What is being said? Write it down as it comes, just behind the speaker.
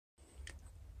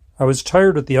I was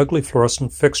tired of the ugly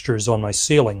fluorescent fixtures on my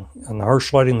ceiling and the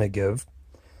harsh lighting they give,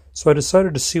 so I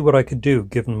decided to see what I could do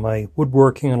given my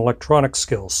woodworking and electronic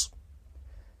skills.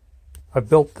 I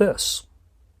built this.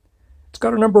 It's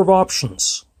got a number of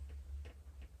options.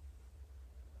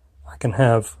 I can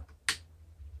have a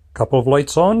couple of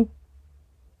lights on.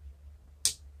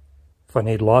 If I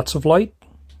need lots of light,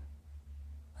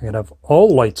 I can have all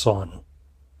lights on.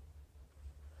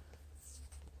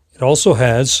 It also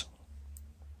has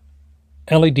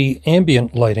LED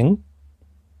ambient lighting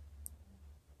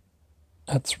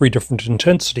at 3 different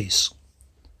intensities.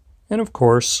 And of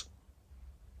course,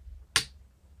 you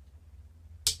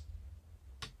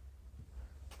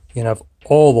can have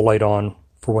all the light on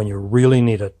for when you really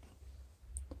need it.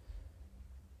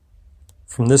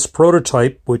 From this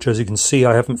prototype, which as you can see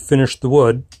I haven't finished the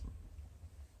wood,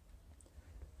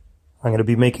 I'm going to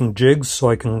be making jigs so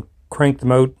I can crank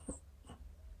them out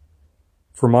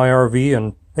for my RV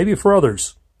and maybe for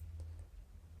others.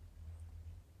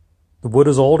 The wood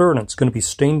is older and it's going to be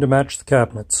stained to match the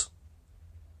cabinets.